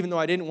 even though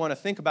I didn't want to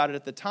think about it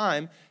at the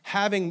time.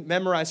 Having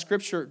memorized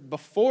Scripture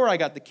before I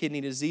got the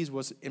kidney disease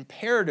was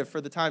imperative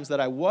for the times that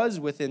I was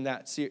within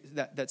that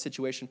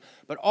situation.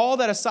 But all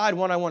that aside,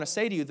 what I want to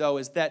say to you, though,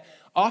 is that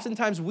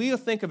oftentimes we'll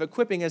think of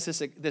equipping as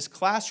this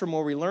classroom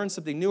where we learn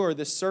something new, or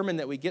this sermon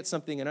that we get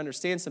something and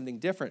understand something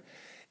different.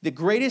 The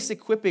greatest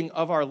equipping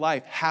of our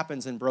life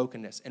happens in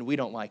brokenness, and we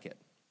don't like it.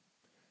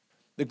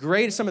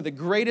 Some of the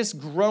greatest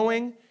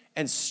growing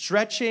and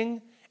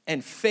stretching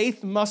and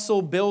faith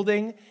muscle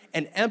building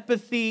and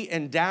empathy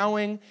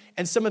endowing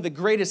and some of the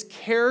greatest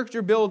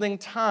character building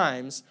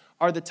times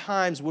are the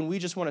times when we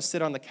just want to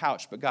sit on the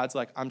couch, but God's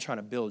like, I'm trying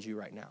to build you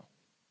right now.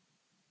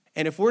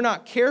 And if we're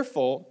not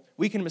careful,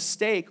 we can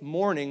mistake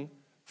mourning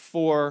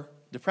for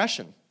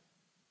depression.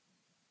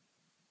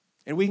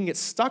 And we can get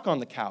stuck on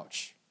the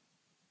couch.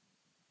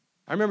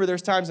 I remember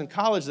there's times in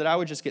college that I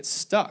would just get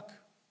stuck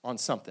on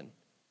something.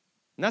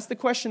 And that's the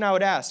question I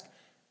would ask.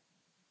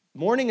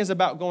 Mourning is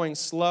about going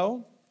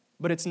slow,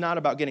 but it's not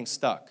about getting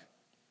stuck.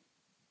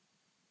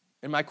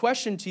 And my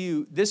question to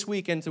you this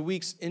week and to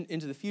weeks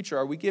into the future,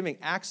 are we giving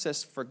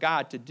access for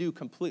God to do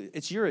completely?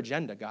 It's your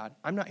agenda, God.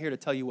 I'm not here to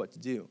tell you what to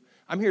do.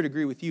 I'm here to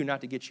agree with you,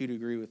 not to get you to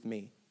agree with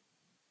me.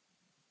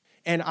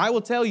 And I will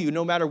tell you,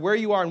 no matter where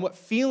you are and what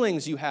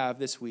feelings you have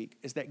this week,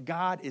 is that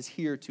God is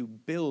here to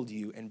build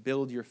you and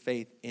build your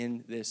faith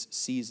in this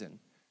season.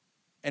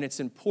 And it's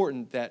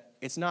important that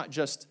it's not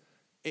just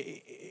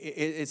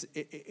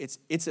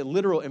it's a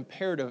literal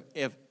imperative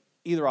if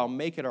either I'll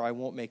make it or I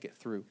won't make it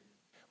through.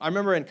 I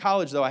remember in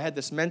college, though, I had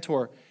this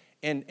mentor,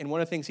 and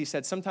one of the things he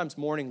said, sometimes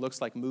mourning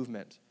looks like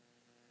movement.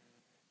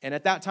 And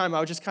at that time, I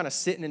was just kind of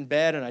sitting in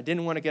bed, and I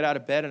didn't want to get out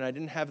of bed, and I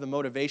didn't have the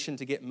motivation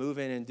to get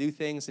moving and do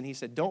things. And he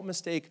said, don't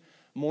mistake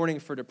mourning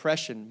for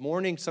depression.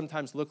 Mourning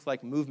sometimes looks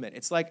like movement.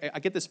 It's like, I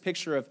get this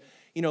picture of,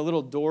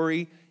 little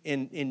Dory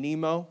in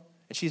Nemo,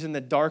 and she's in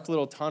the dark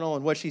little tunnel,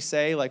 and what'd she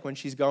say, like when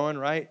she's going,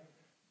 right?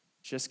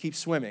 Just keep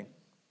swimming,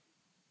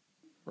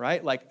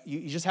 right? Like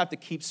you just have to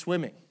keep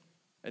swimming.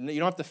 And you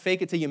don't have to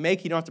fake it till you make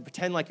it. You don't have to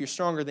pretend like you're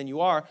stronger than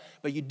you are,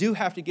 but you do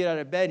have to get out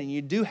of bed, and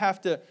you do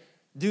have to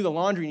do the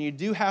laundry, and you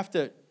do have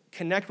to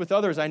connect with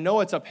others. I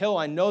know it's uphill.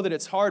 I know that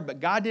it's hard, but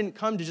God didn't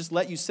come to just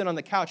let you sit on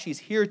the couch. He's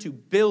here to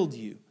build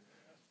you.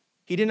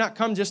 He did not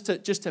come just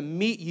to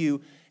meet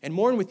you and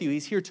mourn with you.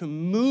 He's here to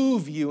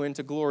move you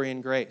into glory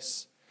and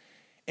grace.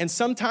 And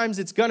sometimes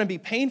it's going to be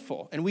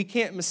painful, and we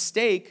can't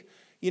mistake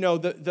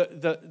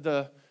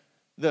the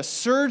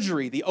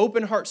surgery, the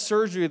open heart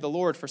surgery of the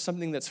Lord for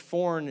something that's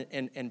foreign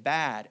and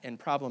bad and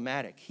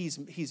problematic.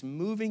 He's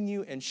moving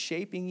you and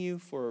shaping you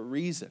for a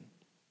reason.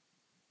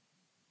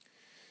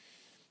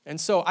 And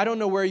so I don't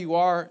know where you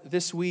are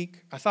this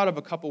week. I thought of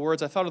a couple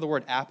words. I thought of the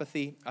word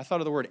apathy. I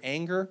thought of the word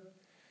anger.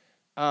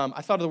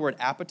 I thought of the word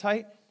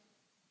appetite.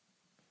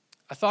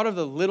 I thought of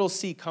the little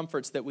c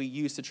comforts that we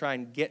use to try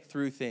and get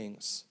through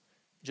things,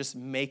 just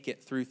make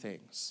it through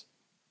things.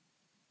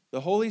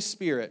 The Holy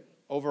Spirit,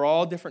 over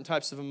all different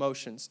types of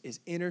emotions,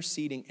 is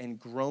interceding and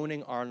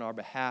groaning on our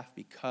behalf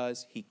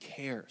because he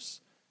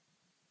cares.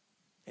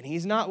 And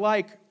he's not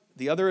like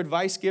the other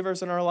advice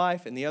givers in our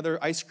life and the other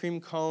ice cream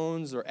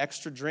cones or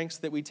extra drinks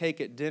that we take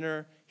at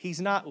dinner.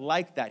 He's not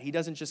like that. He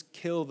doesn't just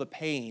kill the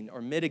pain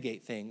or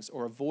mitigate things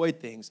or avoid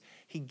things.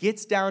 He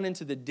gets down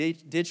into the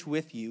ditch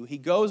with you. He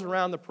goes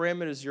around the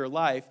parameters of your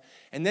life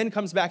and then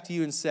comes back to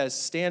you and says,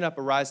 stand up,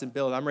 arise, and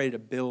build. I'm ready to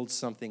build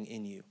something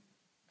in you.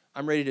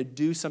 I'm ready to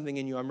do something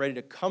in you. I'm ready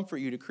to comfort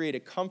you, to create a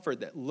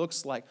comfort that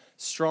looks like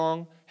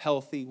strong,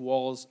 healthy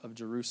walls of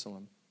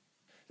Jerusalem.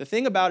 The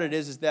thing about it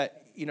is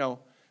that,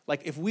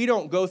 like if we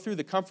don't go through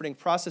the comforting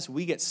process,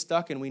 we get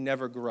stuck and we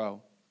never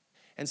grow.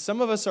 And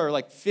some of us are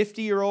like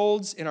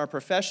 50-year-olds in our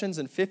professions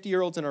and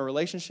 50-year-olds in our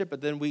relationship,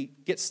 but then we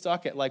get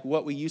stuck at like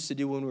what we used to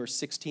do when we were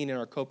 16 in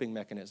our coping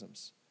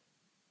mechanisms.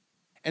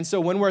 And so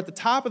when we're at the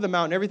top of the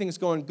mountain, everything's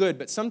going good,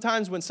 but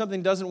sometimes when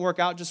something doesn't work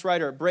out just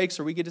right or it breaks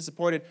or we get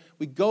disappointed,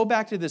 we go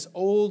back to this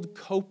old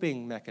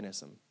coping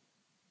mechanism.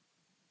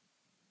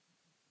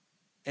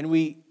 And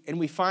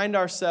we find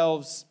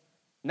ourselves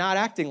not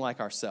acting like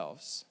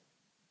ourselves.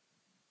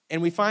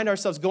 And we find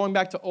ourselves going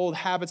back to old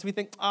habits. We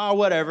think,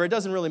 whatever, it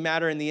doesn't really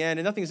matter in the end,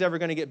 and nothing's ever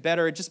going to get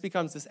better. It just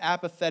becomes this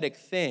apathetic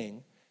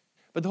thing.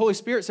 But the Holy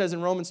Spirit says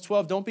in Romans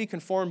 12, don't be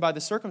conformed by the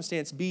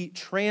circumstance, be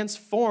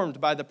transformed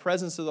by the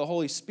presence of the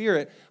Holy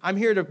Spirit. I'm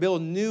here to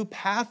build new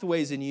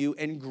pathways in you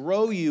and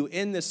grow you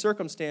in this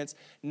circumstance,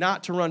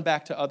 not to run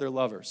back to other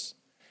lovers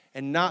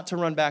and not to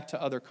run back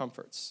to other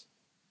comforts.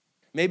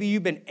 Maybe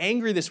you've been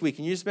angry this week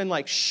and you've just been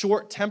like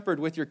short-tempered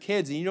with your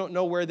kids and you don't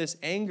know where this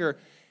anger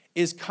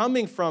is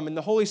coming from. And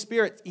the Holy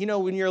Spirit,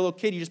 when you're a little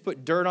kid, you just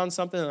put dirt on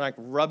something and like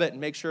rub it and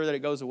make sure that it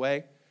goes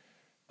away.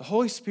 The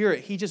Holy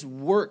Spirit, he just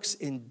works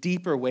in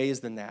deeper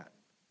ways than that.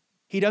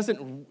 He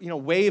doesn't,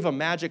 wave a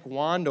magic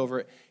wand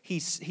over it. He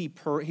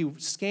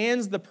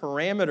scans the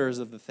parameters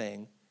of the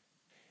thing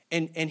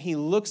and he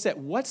looks at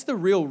what's the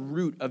real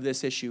root of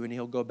this issue and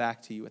he'll go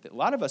back to you with it. A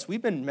lot of us,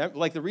 we've been,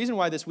 like the reason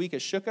why this week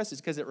has shook us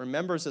is because it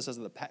reminds us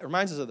of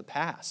the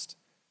past.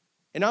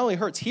 It not only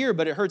hurts here,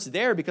 but it hurts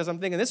there because I'm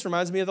thinking, this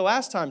reminds me of the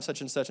last time such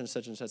and such and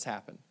such and such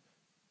happened.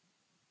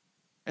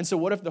 And so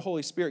what if the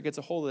Holy Spirit gets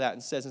a hold of that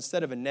and says,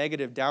 instead of a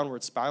negative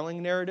downward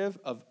spiraling narrative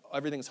of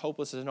everything's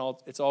hopeless and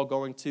it's all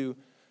going to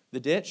the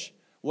ditch,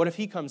 what if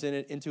he comes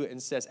into it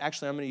and says,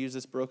 actually, I'm going to use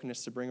this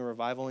brokenness to bring a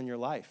revival in your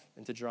life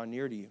and to draw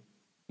near to you.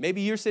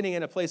 Maybe you're sitting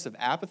in a place of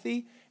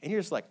apathy and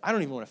you're just like, I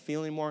don't even want to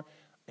feel anymore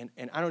and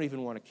I don't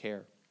even want to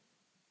care.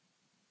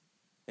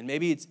 And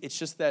maybe it's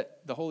just that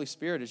the Holy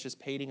Spirit is just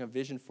painting a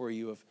vision for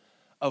you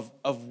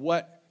of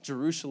what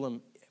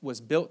Jerusalem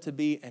was built to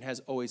be and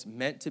has always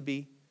meant to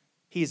be.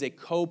 He is a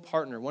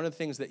co-partner. One of the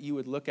things that you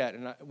would look at,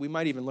 and we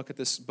might even look at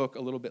this book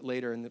a little bit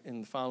later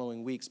in the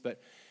following weeks,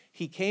 but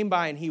he came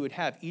by and he would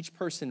have each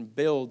person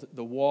build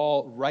the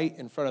wall right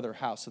in front of their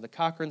house. So the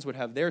Cochrans would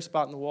have their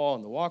spot in the wall,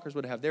 and the Walkers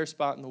would have their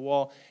spot in the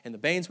wall, and the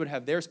Baines would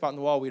have their spot in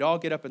the wall. We'd all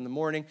get up in the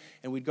morning,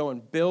 and we'd go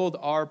and build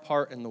our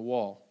part in the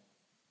wall.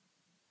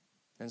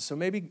 And so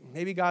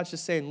maybe God's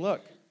just saying,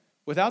 look,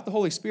 without the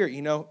Holy Spirit,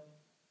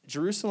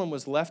 Jerusalem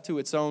was left to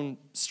its own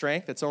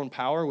strength, its own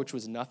power, which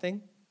was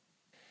nothing.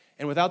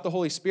 And without the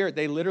Holy Spirit,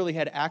 they literally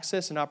had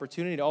access and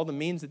opportunity to all the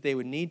means that they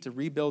would need to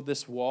rebuild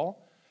this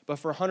wall. But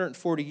for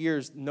 140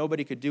 years,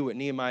 nobody could do what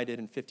Nehemiah did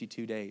in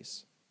 52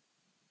 days.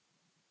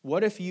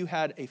 What if you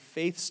had a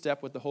faith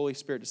step with the Holy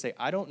Spirit to say,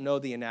 I don't know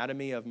the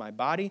anatomy of my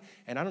body,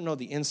 and I don't know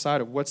the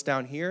inside of what's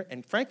down here,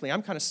 and frankly,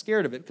 I'm kind of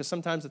scared of it because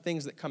sometimes the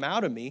things that come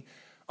out of me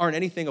aren't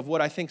anything of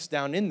what I think's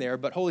down in there,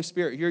 but Holy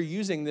Spirit, you're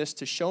using this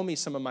to show me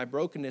some of my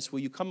brokenness. Will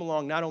you come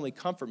along, not only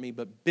comfort me,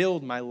 but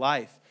build my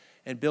life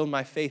and build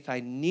my faith?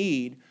 I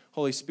need,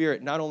 Holy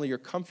Spirit, not only your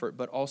comfort,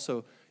 but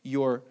also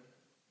your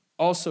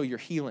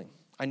healing.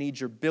 I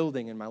need your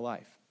building in my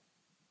life.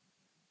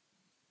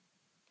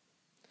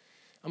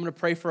 I'm going to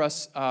pray for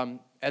us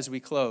as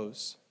we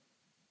close,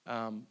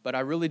 but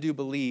I really do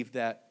believe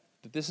that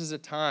this is a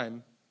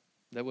time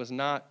that was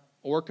not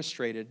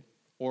orchestrated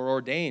or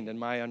ordained in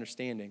my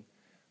understanding,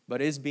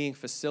 but is being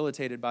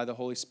facilitated by the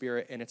Holy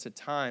Spirit, and it's a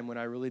time when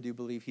I really do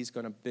believe he's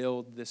going to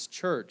build this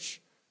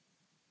church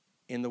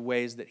in the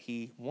ways that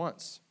he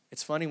wants.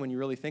 It's funny when you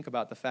really think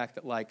about the fact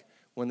that, like,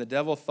 when the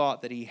devil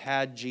thought that he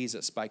had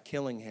Jesus by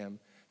killing him,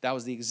 that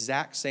was the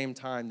exact same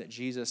time that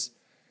Jesus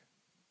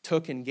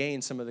took and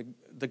gained some of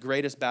the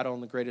greatest battle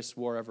and the greatest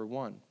war ever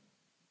won.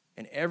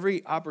 And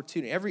every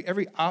opportunity,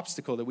 every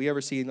obstacle that we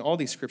ever see in all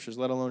these scriptures,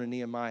 let alone in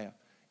Nehemiah,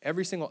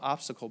 every single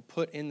obstacle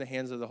put in the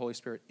hands of the Holy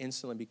Spirit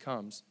instantly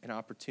becomes an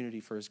opportunity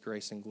for his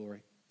grace and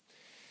glory.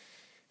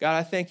 God,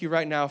 I thank you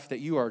right now that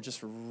you are just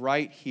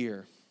right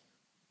here.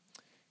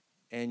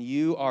 And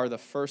you are the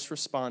first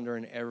responder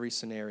in every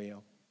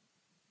scenario.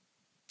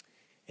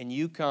 And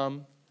you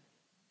come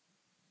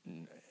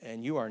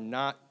and you are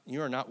not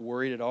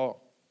worried at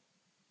all.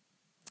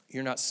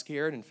 You're not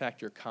scared. In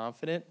fact, you're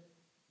confident.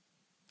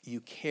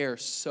 You care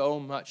so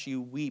much.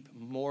 You weep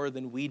more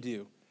than we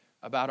do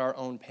about our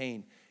own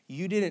pain.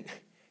 You didn't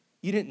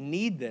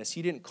need this.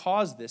 You didn't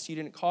cause this. You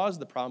didn't cause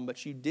the problem,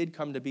 but you did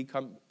come to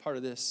become part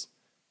of this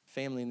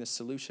family and this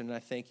solution. And I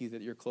thank you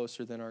that you're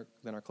closer than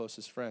our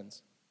closest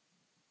friends.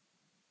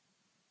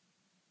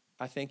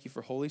 I thank you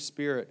for Holy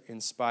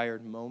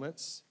Spirit-inspired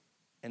moments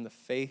and the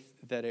faith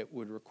that it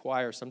would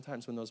require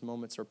sometimes when those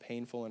moments are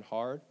painful and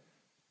hard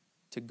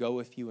to go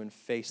with you and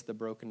face the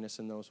brokenness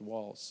in those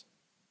walls,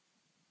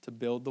 to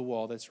build the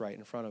wall that's right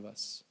in front of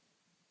us.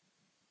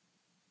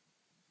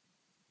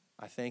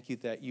 I thank you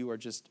that you are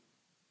just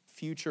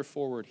future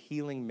forward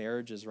healing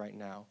marriages right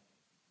now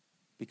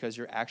because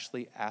you're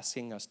actually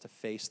asking us to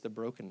face the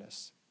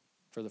brokenness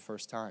for the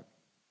first time.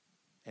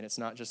 And it's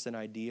not just an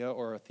idea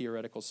or a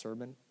theoretical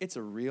sermon. It's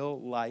a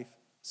real life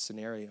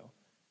scenario.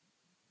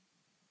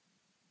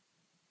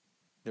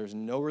 There's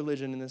no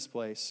religion in this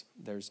place.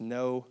 There's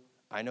no,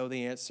 I know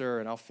the answer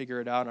and I'll figure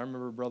it out. I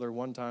remember, brother,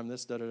 one time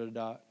this,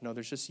 da-da-da-da. No,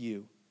 there's just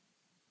you.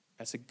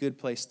 That's a good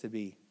place to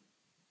be.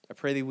 I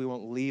pray that we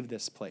won't leave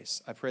this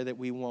place. I pray that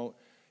we won't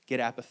get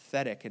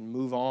apathetic and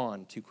move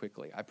on too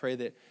quickly. I pray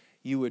that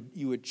you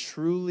would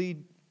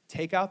truly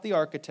take out the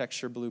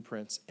architecture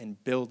blueprints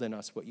and build in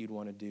us what you'd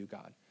want to do,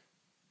 God.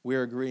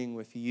 We're agreeing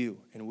with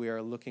you, and we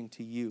are looking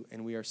to you,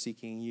 and we are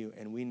seeking you,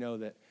 and we know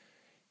that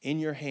in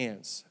your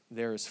hands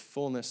there is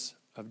fullness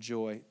of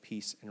joy,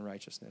 peace, and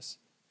righteousness.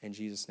 In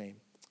Jesus' name,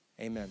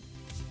 amen.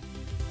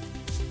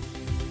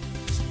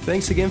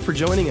 Thanks again for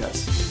joining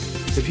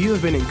us. If you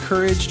have been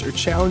encouraged or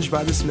challenged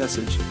by this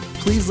message,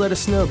 please let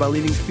us know by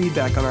leaving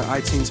feedback on our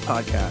iTunes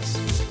podcast.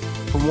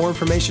 For more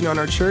information on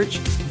our church,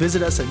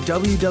 visit us at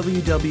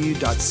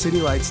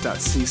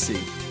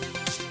www.citylights.cc.